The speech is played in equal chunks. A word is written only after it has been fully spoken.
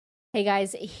Hey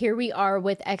guys, here we are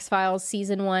with X-Files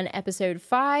Season 1, Episode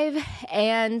 5,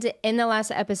 and in the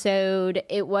last episode,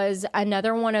 it was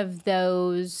another one of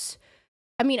those,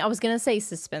 I was going to say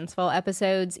suspenseful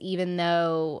episodes, even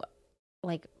though,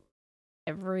 like,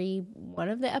 every one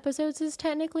of the episodes is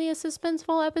technically a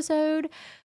suspenseful episode,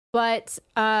 but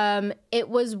it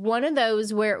was one of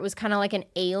those where it was kind of like an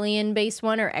alien-based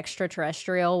one, or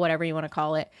extraterrestrial, whatever you want to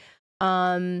call it.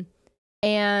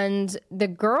 And the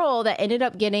girl that ended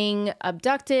up getting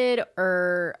abducted,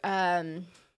 or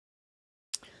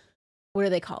what are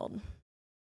they called?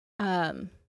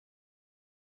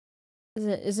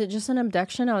 Is it just an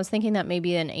abduction? I was thinking that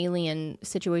maybe an alien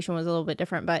situation was a little bit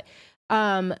different, but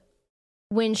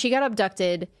when she got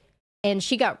abducted and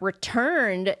she got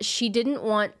returned, she didn't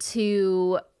want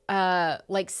to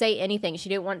like say anything. She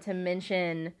didn't want to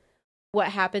mention what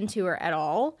happened to her at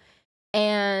all.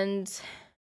 And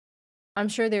I'm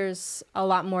sure there's a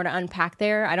lot more to unpack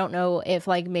there. I don't know if,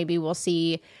 like, maybe we'll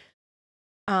see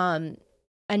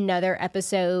another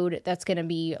episode that's going to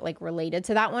be, like, related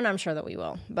to that one. I'm sure that we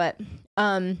will. But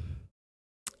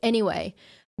anyway,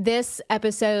 this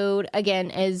episode,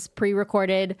 again, is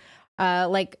pre-recorded.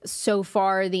 Like, so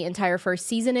far, the entire first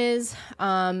season is.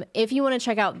 If you want to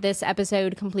check out this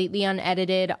episode completely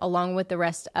unedited, along with the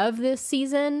rest of this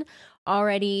season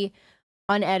already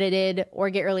unedited, or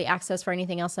get early access for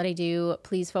anything else that I do,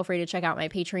 please feel free to check out my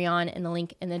Patreon and the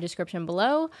link in the description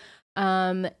below.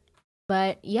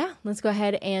 But yeah, let's go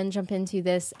ahead and jump into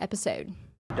this episode.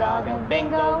 Dog and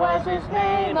Bingo was his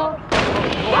name. What's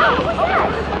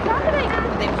happening?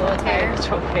 Did they blow a tire? It's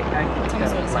okay. I can Tell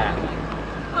us what it's happening.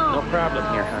 No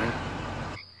problem here, honey.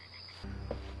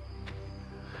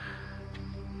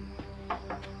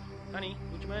 Honey,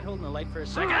 would you mind holding the light for a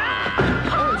second?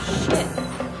 Oh shit.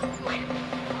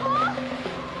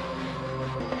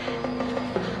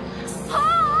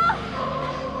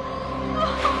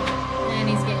 And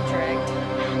he's getting dragged.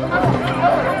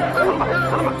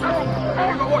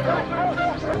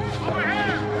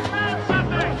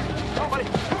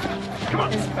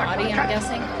 His body, I'm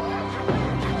guessing.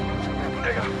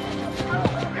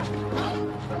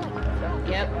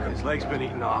 Yep. His leg's been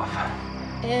eaten off.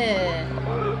 Ew.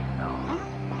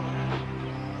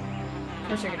 Of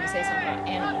course you're gonna say something about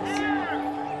animals.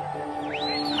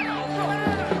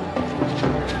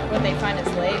 Would they find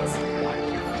his legs?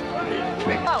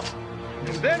 Oh.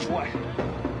 And then what?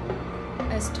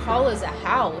 As tall as a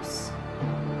house.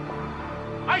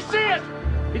 I see it!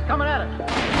 He's coming at us.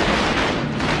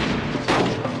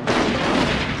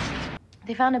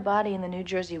 They found a body in the New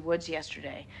Jersey woods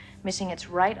yesterday, missing its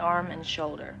right arm and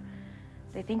shoulder.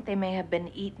 They think they may have been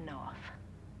eaten off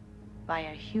by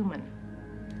a human.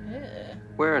 Ew.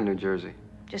 Where in New Jersey?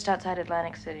 Just outside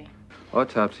Atlantic City.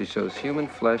 Autopsy shows human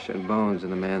flesh and bones in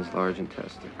the man's large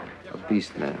intestine. A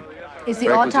beast man. Is the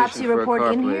Requisition autopsy for a report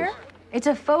car, in please. here? It's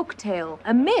a folk tale,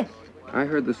 a myth. I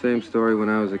heard the same story when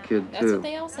I was a kid, too. That's what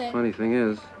they all say. Funny thing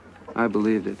is, I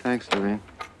believed it. Thanks, Doreen.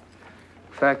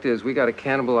 Fact is, we got a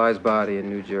cannibalized body in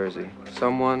New Jersey.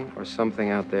 Someone or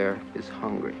something out there is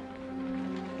hungry.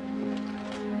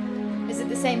 Is it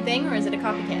the same thing, or is it a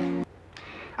copycat?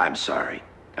 I'm sorry.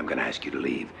 I'm going to ask you to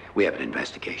leave. We have an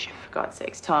investigation. For God's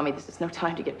sakes, Tommy, this is no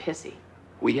time to get pissy.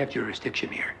 We have jurisdiction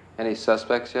here. Any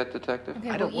suspects yet, Detective? Okay,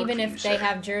 I well, don't work even for if you, they sir.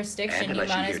 have jurisdiction, And you unless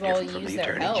might you as hear well different from use the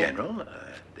their Attorney help. General,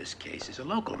 this case is a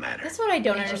local matter. That's what I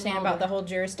don't understand about the whole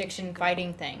jurisdiction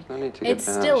fighing thing. No need to get It's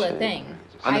bent out still of a shape. thing.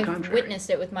 On the I've contrary. witnessed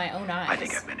it with my own eyes. I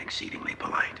think I've been exceedingly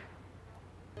polite.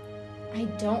 I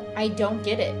don't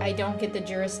get it. I don't get the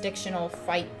jurisdictional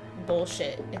fight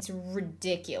bullshit. It's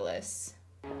ridiculous.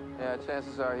 Yeah,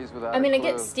 chances are he's without I mean, a I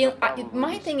get clue. steal. Probably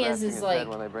My thing is scratching his like, head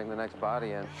when they bring the next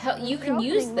body in. you can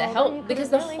use the help, because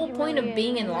the whole point of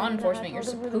being in law enforcement, you're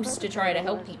supposed to try to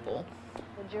help people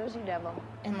The Jersey Devil.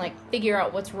 and, like, figure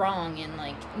out what's wrong and,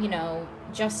 like, you know,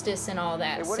 justice and all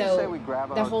that. Hey, what do you say So we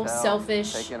grab a the whole hotel,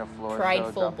 selfish, take in a floor show,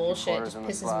 prideful drop a few bullshit quarters just in the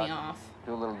pisses slot, me off.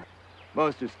 Do a little.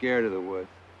 Most are scared of the woods.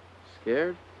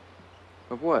 Scared?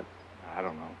 Of what? I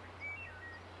don't know.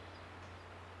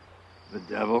 The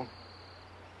devil?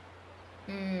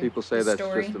 People say the that's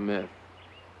story. just a myth.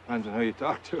 Depends on who you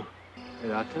talk to.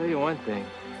 And I'll tell you one thing.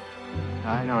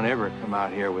 I don't ever come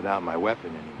out here without my weapon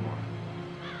anymore.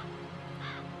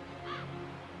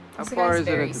 How This far guy's is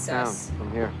it very into town sus.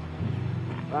 from here?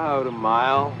 About a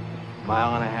mile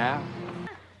and a half.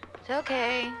 It's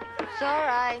okay. It's all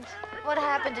right. What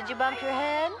happened? Did you bump your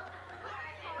head?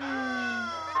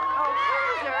 Oh,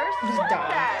 scissors! Just What is die.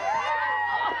 that?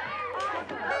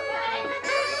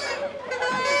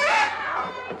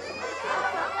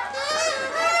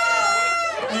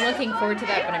 I'm looking forward to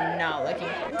that, but I'm not looking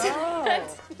forward to that.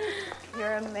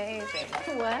 You're amazing.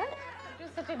 What? You're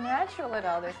such a natural at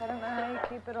all this. I don't know how you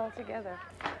keep it all together.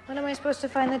 When am I supposed to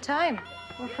find the time?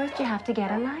 Well, first you have to get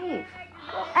a life.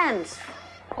 And,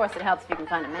 of course, it helps if you can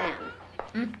find a man.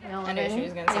 You know I knew she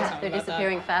was going to say something they're about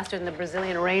disappearing faster than the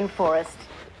Brazilian rainforest.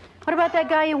 What about that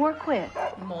guy you work with?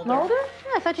 Mulder. Mulder?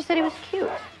 Yeah, I thought you said he was cute.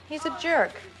 He's a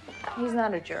jerk. He's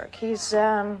not a jerk. He's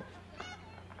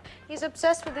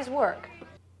obsessed with his work.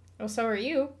 Well, so are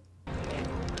you.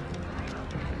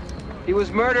 He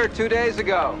was murdered 2 days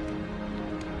ago.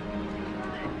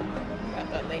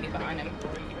 Got that lady behind him.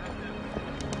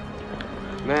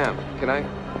 Ma'am, can I?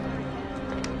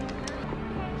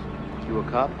 You a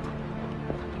cop?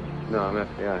 No, I'm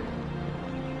FBI.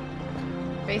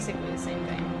 Basically the same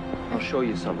thing. I'll show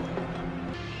you something.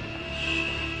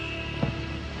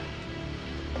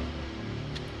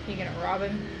 You gonna rob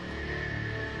him?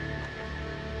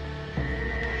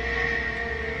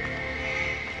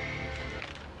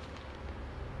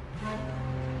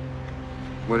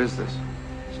 What is this?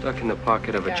 Stuck in the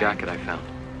pocket of a jacket I found.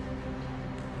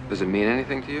 Does it mean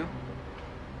anything to you?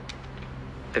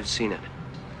 I've seen it.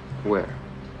 Where?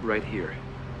 Right here.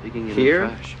 Digging in Here?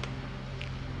 the trash.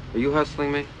 Are you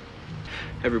hustling me?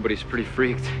 Everybody's pretty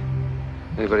freaked.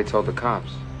 Anybody told the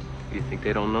cops? You think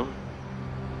they don't know?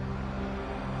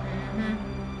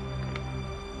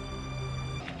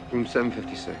 Room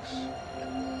 756. Go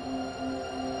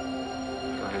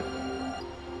ahead.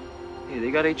 Hey,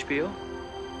 they got HBO?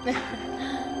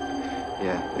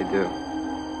 Yeah, they do.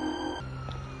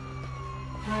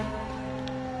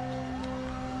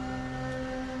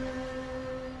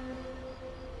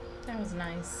 That was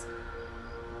nice.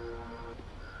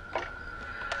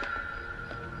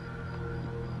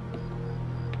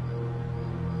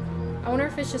 I wonder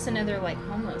if it's just another, like,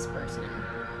 homeless person.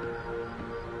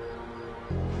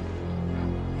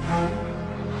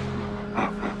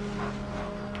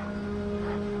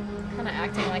 Kind of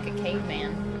acting like a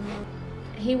caveman.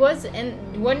 He was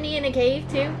in, wasn't he in a cave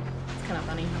too? It's kind of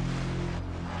funny.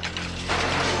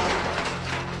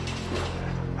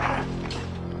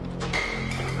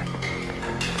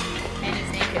 And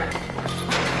he's naked.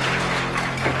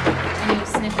 And he was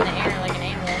sniffing the air like an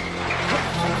animal.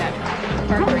 Like that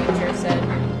park ranger said.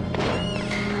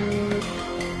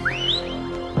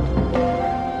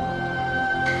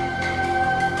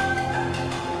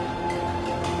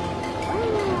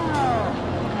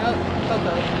 Oh,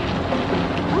 Coco.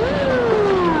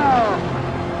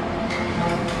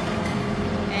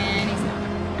 And he's not,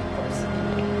 of course.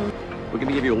 We're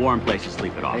gonna give you a warm place to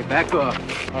sleep it off. Hey, back up.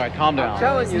 All right, calm down. I'm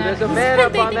telling you, Not- there's a he's man not-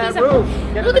 up they on think that he's a- roof.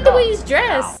 Get in Look at the car. way he's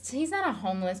dressed. He's not a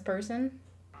homeless person.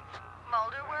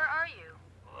 Mulder, where are you?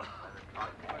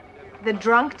 The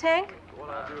drunk tank?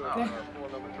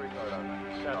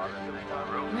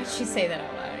 Why'd she say that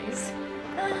out loud? He's...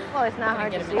 Well, it's not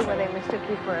hard Get to him see in where they trouble. mistook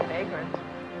you for a vagrant.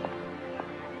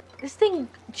 This thing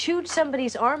chewed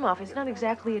somebody's arm off. It's not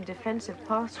exactly a defensive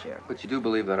posture. But you do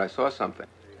believe that I saw something,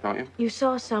 don't you? You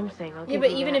saw something. I'll Yeah, give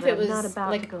but you even that, if it but I'm not was about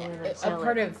like to go in and a sell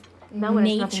part it. of Not when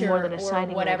it's nothing nature more than a or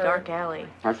sighting whatever. in a dark alley.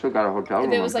 I still got a hotel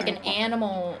room. If it was I'm like an thankful.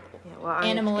 animal, Yeah, well, I have to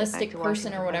get back animalistic to person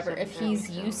Washington or whatever, by if he's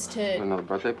used to Another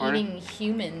birthday party? eating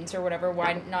humans or whatever,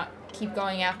 why not keep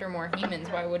going after more humans?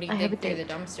 Why would he I have dig a through the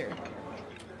date. dumpster?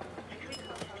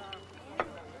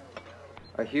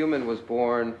 A human was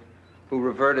born who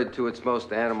reverted to its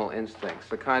most animal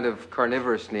instincts, a kind of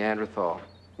carnivorous Neanderthal.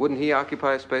 Wouldn't he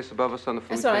occupy a space above us on the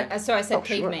food So chain? I said Oh, sure.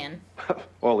 caveman.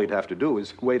 All he'd have to do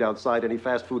is wait outside any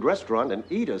fast food restaurant and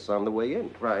eat us on the way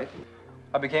in. Right.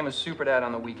 I became a super dad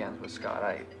on the weekends with Scott.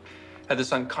 I had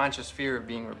this unconscious fear of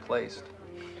being replaced.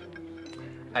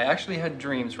 I actually had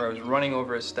dreams where I was running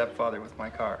over his stepfather with my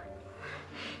car.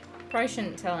 Probably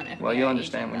shouldn't tell an FBI Well, you'll agent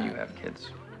understand when that. you have kids.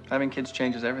 Having kids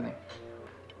changes everything.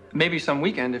 Maybe some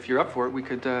weekend, if you're up for it, we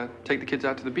could take the kids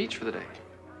out to the beach for the day.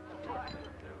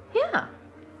 Yeah.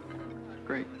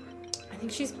 Great. I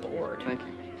think she's bored. Thank you.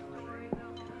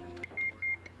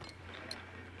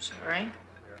 Sorry.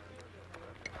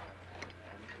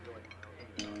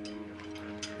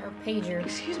 Or pager.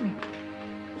 Excuse me.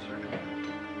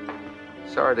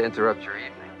 Sorry to interrupt your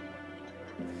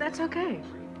evening. That's okay.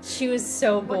 She was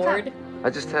so What's up? bored. I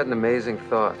just had an amazing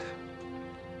thought.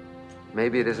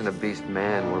 Maybe it isn't a beast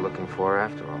man we're looking for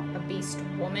after all. A beast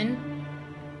woman.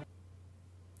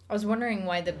 I was wondering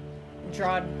why the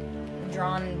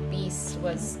drawn beast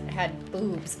had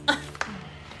boobs.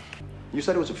 You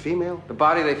said it was a female? The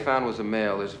body they found was a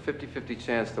male. There's a 50-50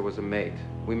 chance there was a mate.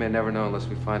 We may never know unless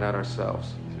we find out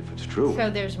ourselves. If it's true. So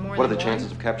there's more What are than the one?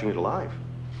 chances of capturing it alive?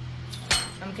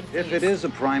 I'm confused. If it is a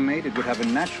primate, it would have a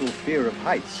natural fear of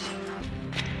heights.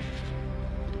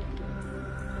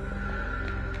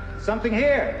 Something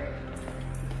here.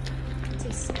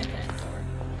 What's he sniffing for?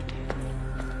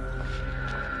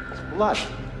 It's blood.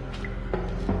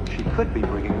 She could be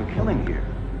bringing a killing here.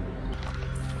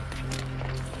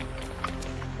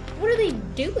 What are they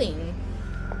doing?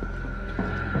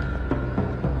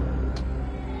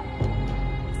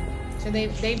 So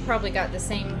they've probably got the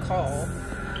same call.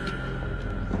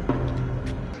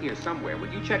 Here somewhere.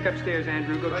 Would you check upstairs,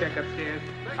 Andrew? Go check upstairs.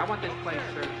 I want this place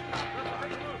searched.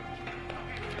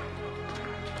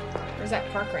 Where's that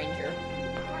park ranger?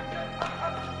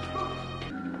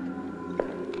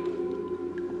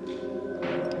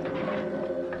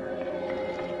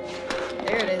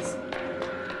 There it is.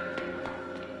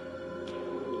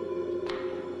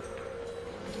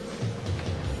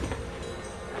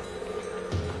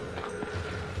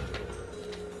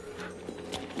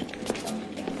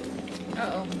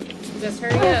 Uh-oh. Just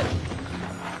hurry up.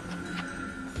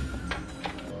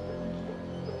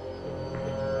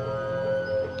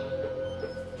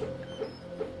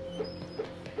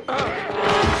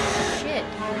 Shit.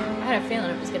 I had a feeling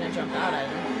it was gonna jump out at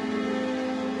him.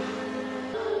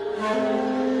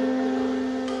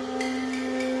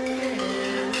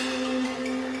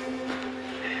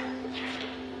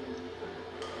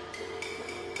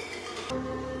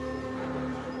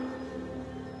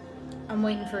 I'm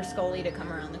waiting for Scully to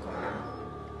come around the corner.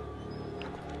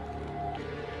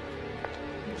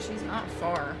 She's not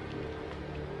far.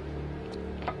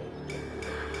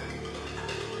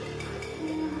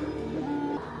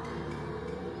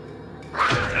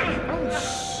 Oh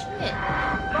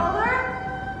shit.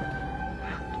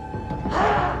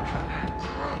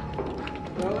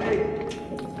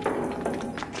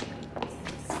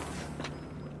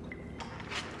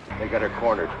 They got her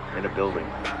cornered in a building.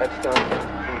 That's done.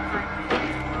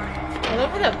 I love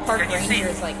how the park ranger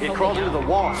is like He crawled into the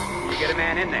wall. You get a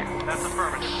man in there. That's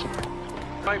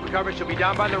affirmative. Right, recovered. She'll be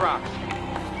down by the rocks.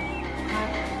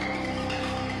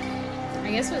 I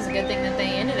guess it was a good thing that they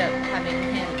ended up having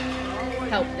him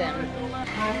help them.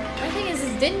 My thing is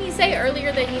didn't he say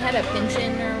earlier that he had a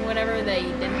pension or whatever that he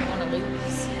didn't want to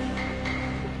lose?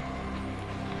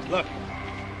 Look.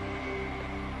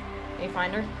 You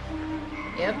find her?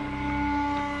 Yep.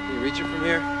 Can you reach it from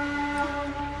here?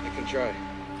 I can try.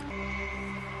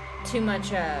 Too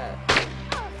much,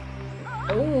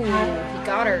 Oh, he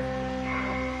got her.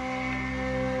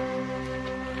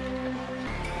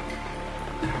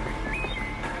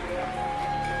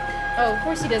 Oh, of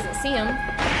course he doesn't see him.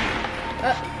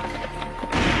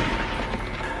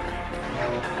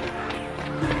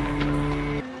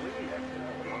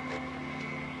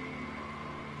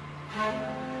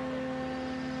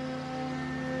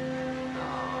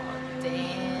 Oh,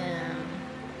 damn.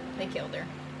 They killed her.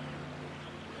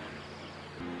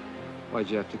 Why'd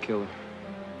you have to kill her?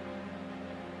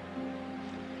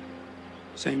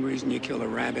 Same reason you kill a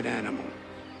rabid animal.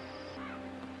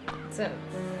 It's a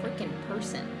freaking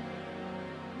person.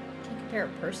 Can't compare a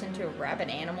person to a rabid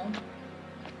animal.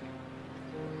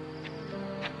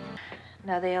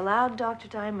 Now, they allowed Dr.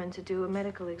 Diamond to do a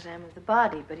medical exam of the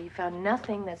body, but he found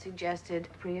nothing that suggested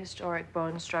prehistoric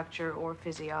bone structure or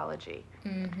physiology.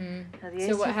 Mm-hmm. Now, the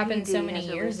So what happened so ACPD many has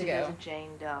years listed ago? as a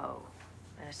Jane Doe.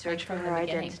 And a search for from her the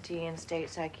beginning. identity in state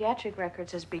psychiatric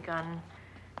records has begun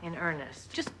in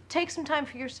earnest. Just take some time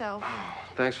for yourself.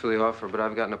 Thanks for the offer, but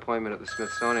I've got an appointment at the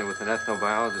Smithsonian with an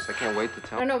ethnobiologist. I can't wait to I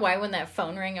tell. don't know why when that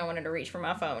phone rang, I wanted to reach for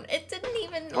my phone. It didn't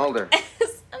even. Hold her. I'm even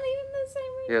the same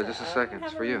ringtone. Yeah, just a second. It's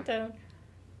Have a for you. ringtone.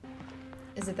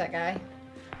 Is it that guy?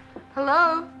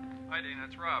 Hello? Hi, Dana.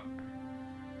 It's Rob.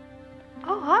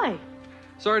 Oh, hi.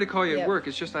 Sorry to call you Yep. at work.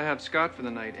 It's just I have Scott for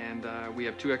the night, and we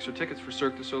have 2 extra tickets for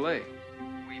Cirque du Soleil.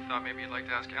 We thought maybe you'd like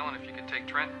to ask Ellen if you could take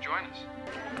Trent and join us.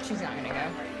 She's not gonna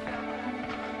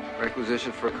go.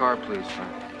 Requisition for a car, please,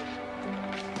 Frank.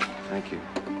 Thank you.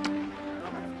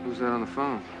 Who's that on the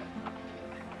phone?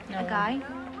 No A guy?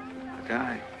 A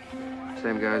guy.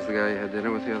 Same guy as the guy you had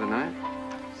dinner with the other night?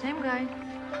 Same guy.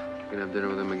 You gonna have dinner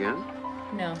with him again?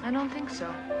 No. I don't think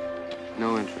so.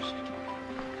 No interest.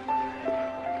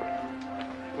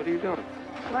 What are you doing?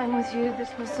 Flying with you to the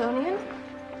Smithsonian?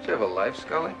 Do you have a life,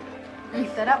 Scully?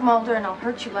 Keep that up, Mulder, and I'll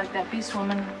hurt you like that beast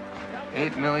woman.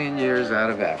 8 million years out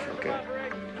of Africa.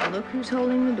 Now look who's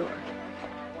holding the door.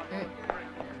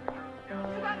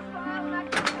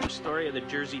 Story of the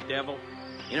Jersey Devil.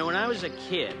 You know, when I was a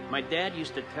kid, my dad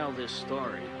used to tell this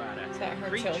story about a Is that her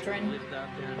creature children? who lived out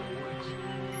there in the woods.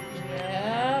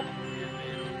 Yep.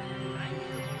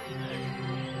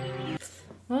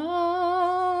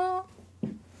 Oh.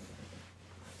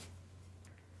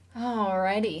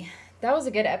 Alrighty. That was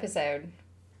a good episode.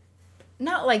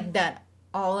 Not like that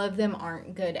all of them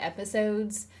aren't good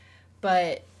episodes,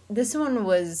 but this one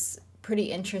was pretty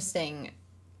interesting.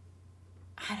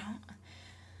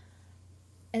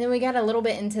 And then we got a little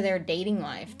bit into their dating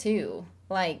life, too.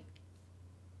 Like,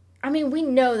 I mean, we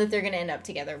know that they're going to end up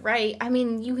together, right? I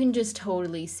mean, you can just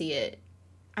totally see it.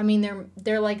 I mean,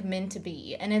 they're like meant to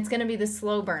be. And it's going to be the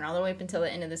slow burn all the way up until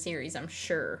the end of the series, I'm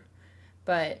sure.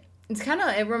 But it's kind of,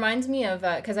 it reminds me of,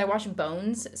 because I watched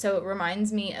Bones, so it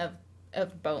reminds me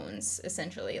of Bones,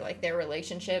 essentially. Like, their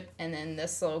relationship and then the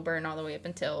slow burn all the way up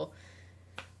until...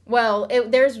 Well,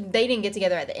 they didn't get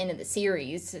together at the end of the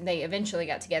series. They eventually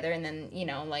got together and then,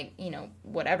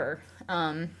 whatever.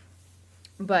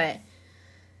 But,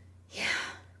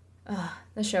 yeah.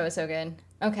 The show is so good.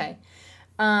 Okay.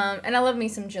 And I love me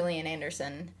some Gillian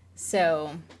Anderson.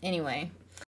 So, anyway.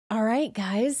 All right,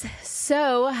 guys.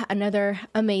 So, another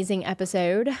amazing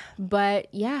episode. But,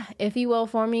 yeah, if you will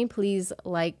for me, please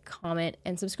like, comment,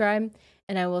 and subscribe.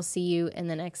 And I will see you in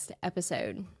the next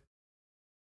episode.